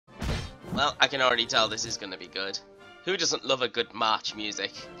Well, I can already tell this is gonna be good. Who doesn't love a good march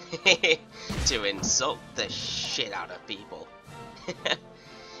music? To insult the shit out of people.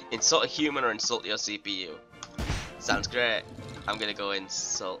 Insult a human or insult your CPU. Sounds great. I'm gonna go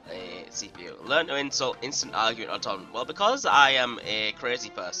insult a CPU. Learn to insult instant argument autonomy. Well, because I am a crazy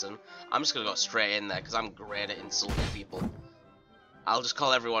person, I'm just gonna go straight in there because I'm great at insulting people. I'll just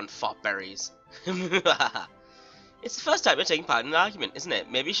call everyone fopberries. It's the first time you're taking part in an argument, isn't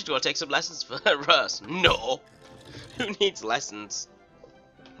it? Maybe you should go take some lessons first. No! Who needs lessons?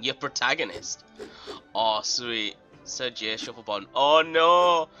 Your protagonist. Oh, sweet. Sir J. Shufflebond. Oh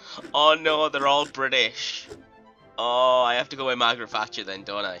no! Oh no, they're all British. Oh, I have to go with Margaret Thatcher then,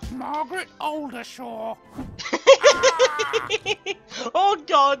 don't I? Margaret Oldershaw. Oh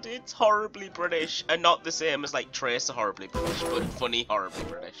god, it's horribly British. And not the same as like Tracer horribly British, but funny horribly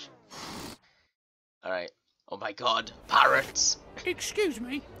British. Alright. Oh my god, parrots! Excuse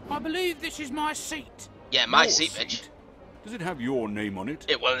me, I believe this is my seat. Yeah, my Your seat, bitch. Does it have your name on it?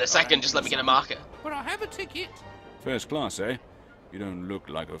 It will in a second, just let me get a marker. But I have a ticket. First class, eh? You don't look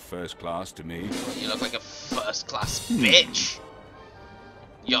like a first class to me. You look like a first class bitch.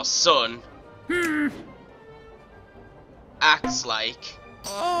 Your son acts like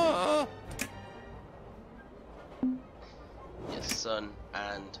your son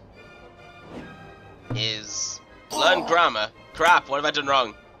and is learn grammar. Crap, what have I done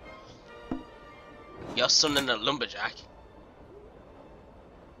wrong? Your son and a lumberjack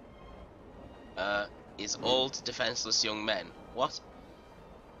is old defenseless young men. What?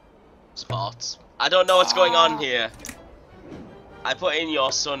 Sports. I don't know what's going on here. I put in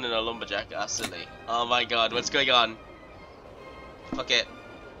your son and a lumberjack. That's silly. Oh my god, what's going on? Fuck it.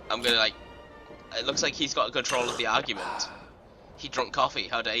 I'm gonna like. It looks like he's got control of the argument. He drunk coffee.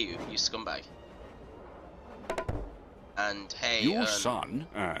 How dare you, you scumbag? And hey, Your son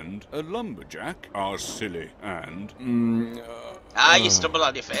and a lumberjack are silly and... you stumbled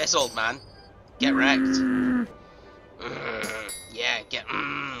on your face, old man. Get wrecked. Yeah, get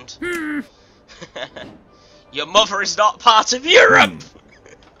Your mother is not part of Europe!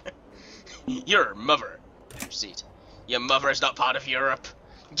 Your mother. Seat. Your mother is not part of Europe.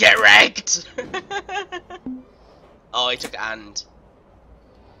 Get wrecked! Oh, he took and.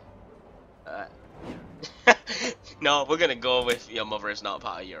 No, we're gonna go with your mother is not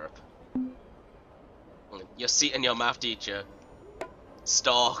part of Europe. Your seat and your math teacher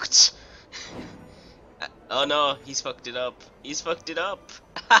stalked. Oh no, he's fucked it up. He's fucked it up.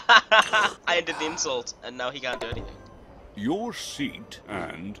 I ended the insult, and now he can't do anything. Your seat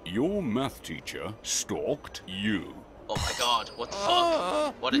and your math teacher stalked you. Oh my god, what the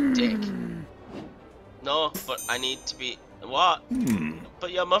fuck? What a dick. No, but I need to be... What?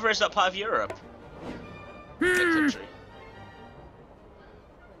 But your mother is not part of Europe. Big country.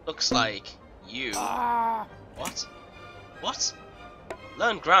 Looks like you... What? What?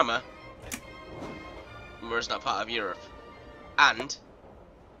 Learn grammar? Mother is not part of Europe. And...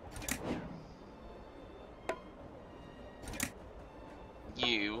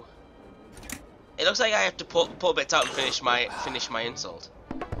 You... It looks like I have to pull bits out and finish my insult.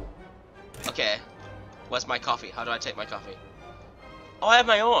 Okay. Where's my coffee? How do I take my coffee? Oh, I have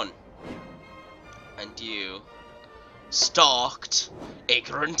my own. And you stalked a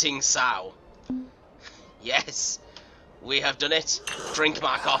grunting sow. Yes, we have done it. Drink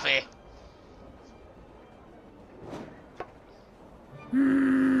my coffee.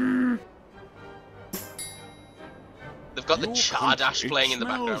 They've got the Chardash playing in the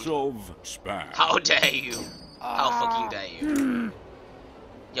background. Of spam. How dare you? How fucking dare you?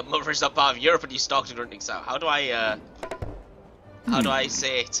 Your mother is not part of Europe and you stalked a grunting sow. How do I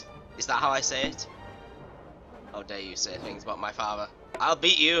say it? Is that how I say it? How dare you say things about my father? I'll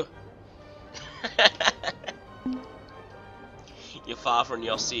beat you! Your father and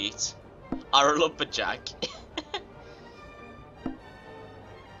your seat are a lumberjack.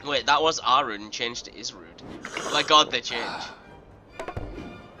 Wait, that was Arun and changed to Isrud. Oh my god, they changed.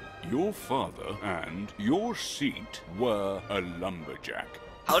 Your father and your seat were a lumberjack.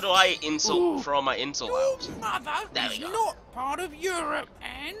 How do I insult, throw my insult out? Your mother There is we go. not part of Europe,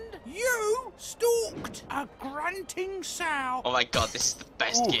 and you stalked a grunting sow. Oh my god, this is the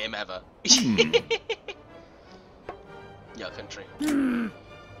best game ever. Your country.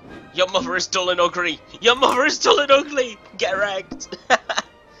 Your mother is dull and ugly. Your mother is dull and ugly. Get wrecked.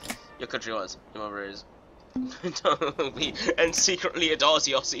 Your country was. Your mother is. And secretly adores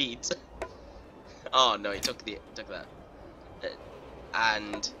your seeds. Oh no, he took that.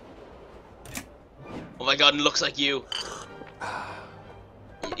 And oh my god, it looks like you.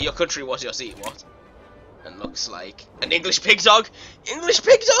 Your country was your seat. What? And looks like an English pig dog. English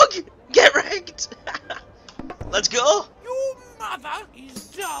pig dog! Get wrecked! Let's go! Your mother is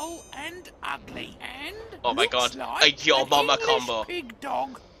dull and ugly, and oh my god, like a your mama English combo. Pig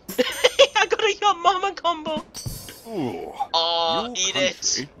dog. I got a your mama combo. Ooh, Oh, your eat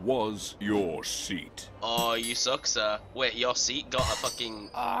country it. was your seat. Oh, you suck, sir. Wait, your seat got a fucking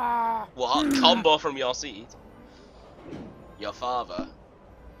what? Hmm. Combo from your seat? Your father.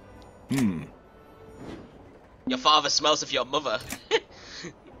 Your father smells of your mother.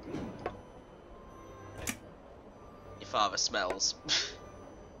 Your father smells.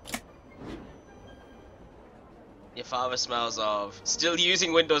 Your father smells of still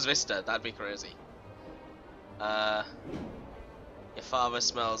using Windows Vista. That'd be crazy. Your father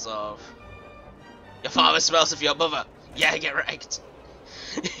smells of. Your father smells of your mother. Yeah, get wrecked.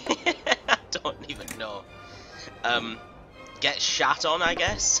 I don't even know. Get shat on, I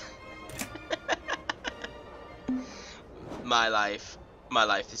guess. My life,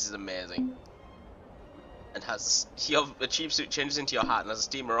 this is amazing. And has a cheap suit changes into your hat and has a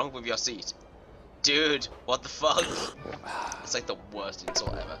steamer wrong with your seat. Dude, what the fuck? It's like the worst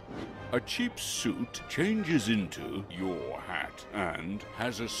insult ever. A cheap suit changes into your hat and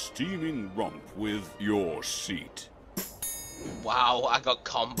has a steaming romp with your seat. Wow, I got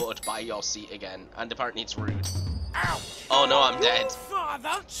comboed by your seat again, and apparently it's rude. Ouch. Oh no, I'm Your dead.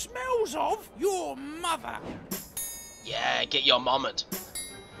 father smells of your mother. Yeah, get your mommed.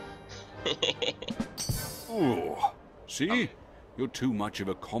 Ooh, see? You're too much of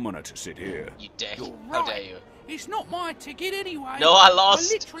a commoner to sit here. You dick. You're How right. dare you? It's not my ticket anyway. No, I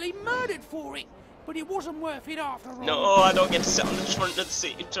lost. I literally murdered for it, but it wasn't worth it after all. No, I don't get to sit on the front of the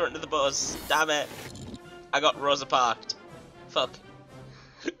seat, front of the bus. Damn it. I got Rosa parked. Fuck.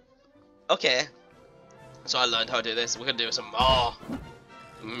 Okay. So I learned how to do this. We're gonna do some more.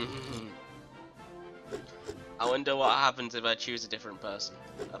 I wonder what happens if I choose a different person.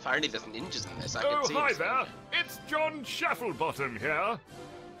 Apparently there's ninjas in this. I can see. Oh, hi this. there. It's John Shufflebottom here.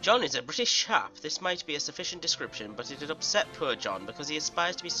 John is a British chap. This might be a sufficient description, but it had upset poor John because he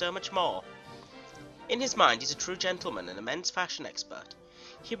aspires to be so much more. In his mind, he's a true gentleman and immense fashion expert.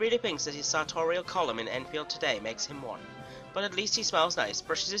 He really thinks that his sartorial column in Enfield Today makes him one. But at least he smells nice,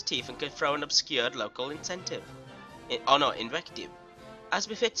 brushes his teeth, and could throw an obscured local invective. As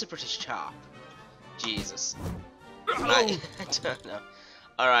befits a British chap. Jesus. I don't know.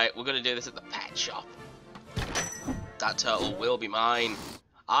 Alright, we're gonna do this at the pet shop. That turtle will be mine.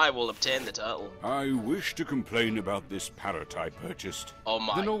 I will obtain the turtle. I wish to complain about this parrot I purchased. Oh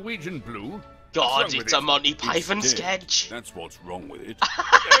my The Norwegian blue? god, What's wrong it's with a Monty It's Python dead. sketch. That's what's wrong with it.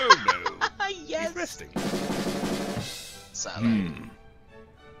 Oh no. Yes. He's resting. Sadly.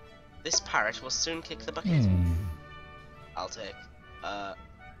 This parrot will soon kick the bucket. I'll take.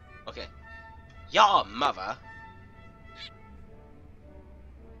 Okay. Your mother.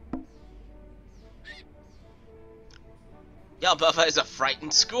 Your mother is a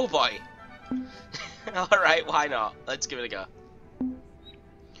frightened schoolboy. Alright, why not? Let's give it a go.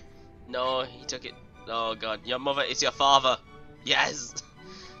 No, he took it. Oh god, your mother is your father. Yes.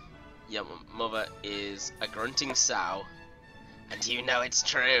 Your mother is a grunting sow. And you know it's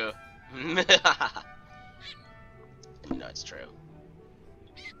true. And you know it's true.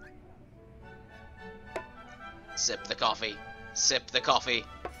 Sip the coffee. Sip the coffee.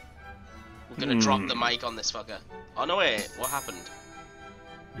 We're gonna drop the mic on this fucker. Oh no wait, what happened?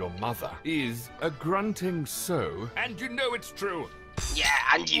 Your mother is a grunting sow, and you know it's true. Yeah,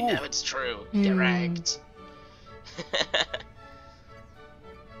 and you know it's true. Direct.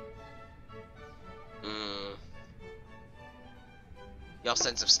 Your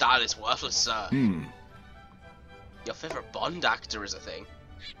sense of style is worthless, sir. Your favourite Bond actor is a thing.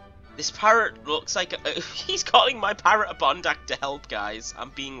 This parrot looks like he's calling my parrot a Bond actor. Help, guys.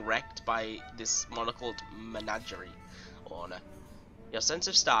 I'm being wrecked by this monocled menagerie owner. Your sense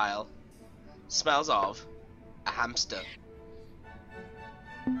of style smells of a hamster.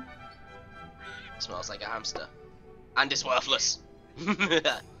 Smells like a hamster. And is worthless. I'm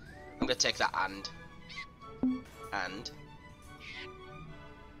gonna take that and.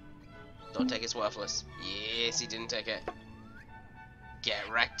 Don't take it's worthless. Yes, he didn't take it. Get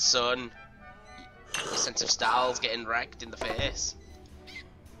wrecked, son. Your sense of style's getting wrecked in the face.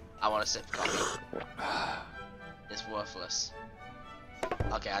 I want a sip of coffee. It's worthless.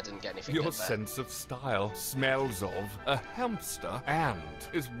 Okay, I didn't get anything Your good there. sense of style smells of a hamster and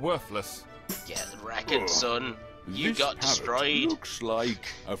is worthless. Get wrecked, son. You This got parrot destroyed. Looks like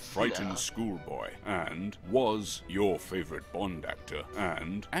a frightened No. schoolboy, and was your favorite Bond actor,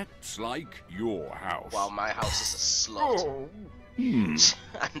 and acts like your house. While my house is a slut. Oh.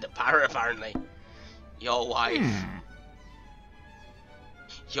 And a parrot, apparently. Your wife.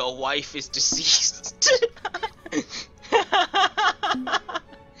 Your wife is deceased.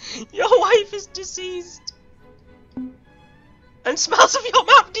 Your wife is deceased. And smells of your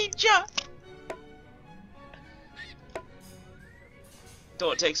math teacher.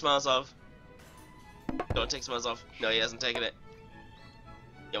 Don't take smells off. Don't take smells off. No, he hasn't taken it.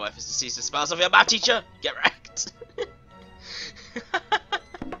 Your wife is deceased and smells of your math teacher. Get wrecked.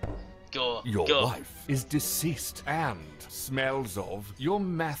 Go. Your go. wife is deceased and smells of your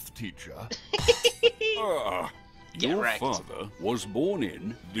math teacher. Get Your wrecked. father was born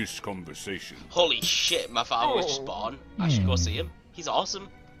in this conversation. Holy shit, my father was just born. I should go see him. He's awesome.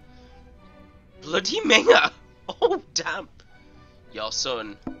 Bloody Minger! Oh, damn. Your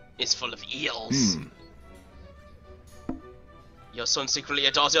son is full of eels. Your son secretly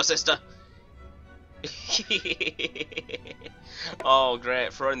adores your sister. Oh,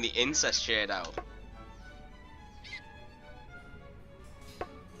 great. Throwing the incest shade out.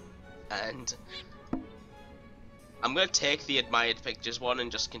 And I'm gonna take the admired pictures one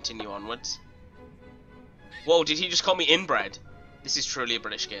and just continue onwards. Whoa, did he just call me inbred? This is truly a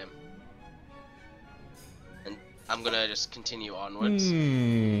British game. And I'm gonna just continue onwards.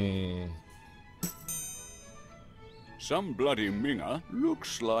 Some bloody minger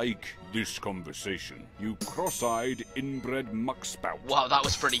looks like this conversation. You cross-eyed inbred muckspout. Wow, that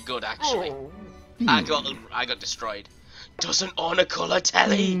was pretty good actually. I got destroyed. Doesn't own a colour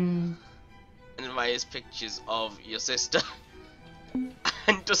telly. And admires pictures of your sister.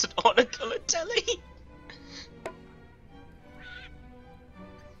 And doesn't own a colour telly.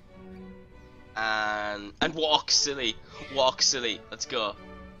 And walk silly. Walk silly. Let's go.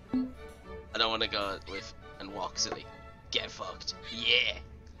 I don't want to go with and walk silly. Get fucked. Yeah.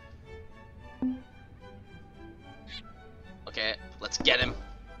 Okay, let's get him.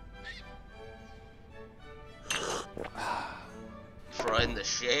 Throwing the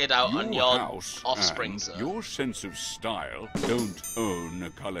shade out on your house offspring, and sir. your sense of style don't own a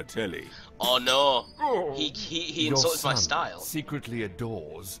colour telly. Oh no, he Your insulted my son style. secretly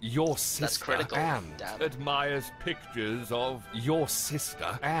adores your sister critical. and Damn. admires pictures of your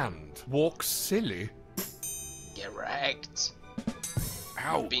sister and walks silly. Get wrecked.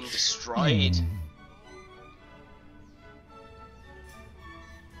 Ouch. Been destroyed.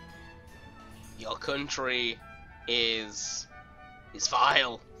 Your country is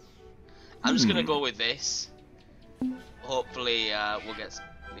vile. I'm just gonna go with this. Hopefully, we'll get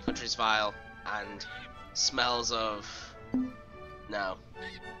the country's vile and smells of no.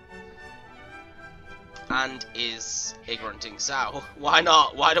 And is a grunting sow. Why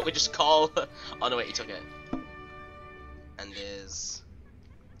not? Why don't we just call? Oh no, wait, he took it. And is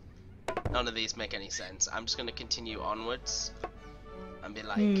none of these make any sense. I'm just gonna continue onwards and be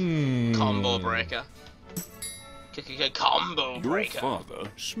like combo breaker. Combo Your breaker. father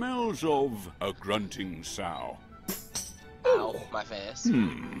smells of a grunting sow. Ow, my face.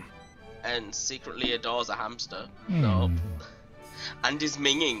 And secretly adores a hamster. Nope. And is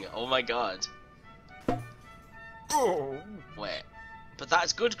minging. Oh my god. Wait. But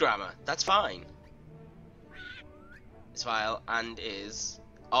that's good grammar. That's fine. It's vile and is...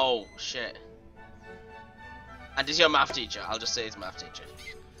 Oh, shit. And is your math teacher. I'll just say he's math teacher.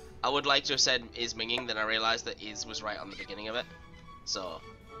 I would like to have said is minging, then I realised that is was right on the beginning of it. So...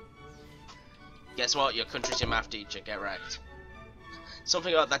 Guess what? Your country's your math teacher. Get wrecked.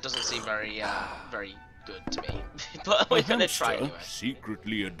 Something about that doesn't seem very, very good to me. But we're gonna try Hamster anyway.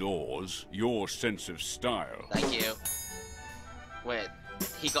 secretly adores your sense of style. Thank you. Wait,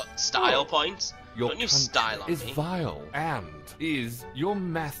 he got style points? Your Don't you country style on is me. vile and is your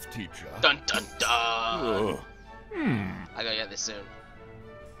math teacher. Dun dun dun! Ugh. I gotta get this soon.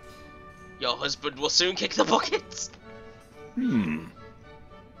 Your husband will soon kick the buckets!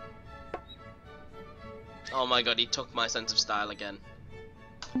 Oh my god, he took my sense of style again.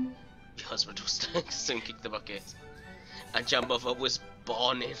 Your husband will soon kick the bucket. And your mother was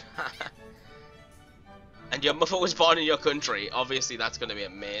born in... And your mother was born in your country. Obviously that's gonna be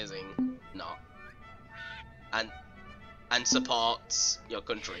amazing. No. And supports your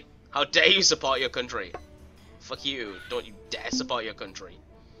country. How dare you support your country? Fuck you. Don't you dare support your country.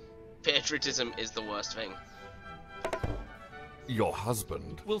 Patriotism is the worst thing. Your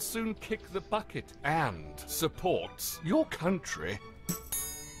husband will soon kick the bucket and supports your country.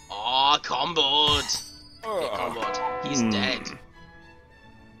 Aw, comboed! Get comboed. He's dead.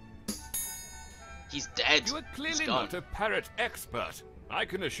 He's dead. You are He's clearly gone. not a parrot expert. I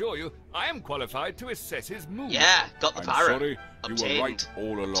can assure you, I am qualified to assess his mood. Yeah, got the I'm parrot. sorry, you Obtained. were right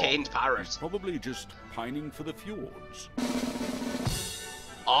all along. Obtained He's parrot. probably just pining for the fjords.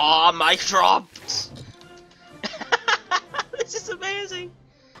 Aw, mic dropped! It's just amazing.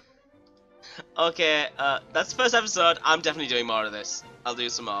 Okay, that's the first episode. I'm definitely doing more of this. I'll do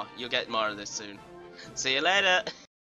some more. You'll get more of this soon. See you later.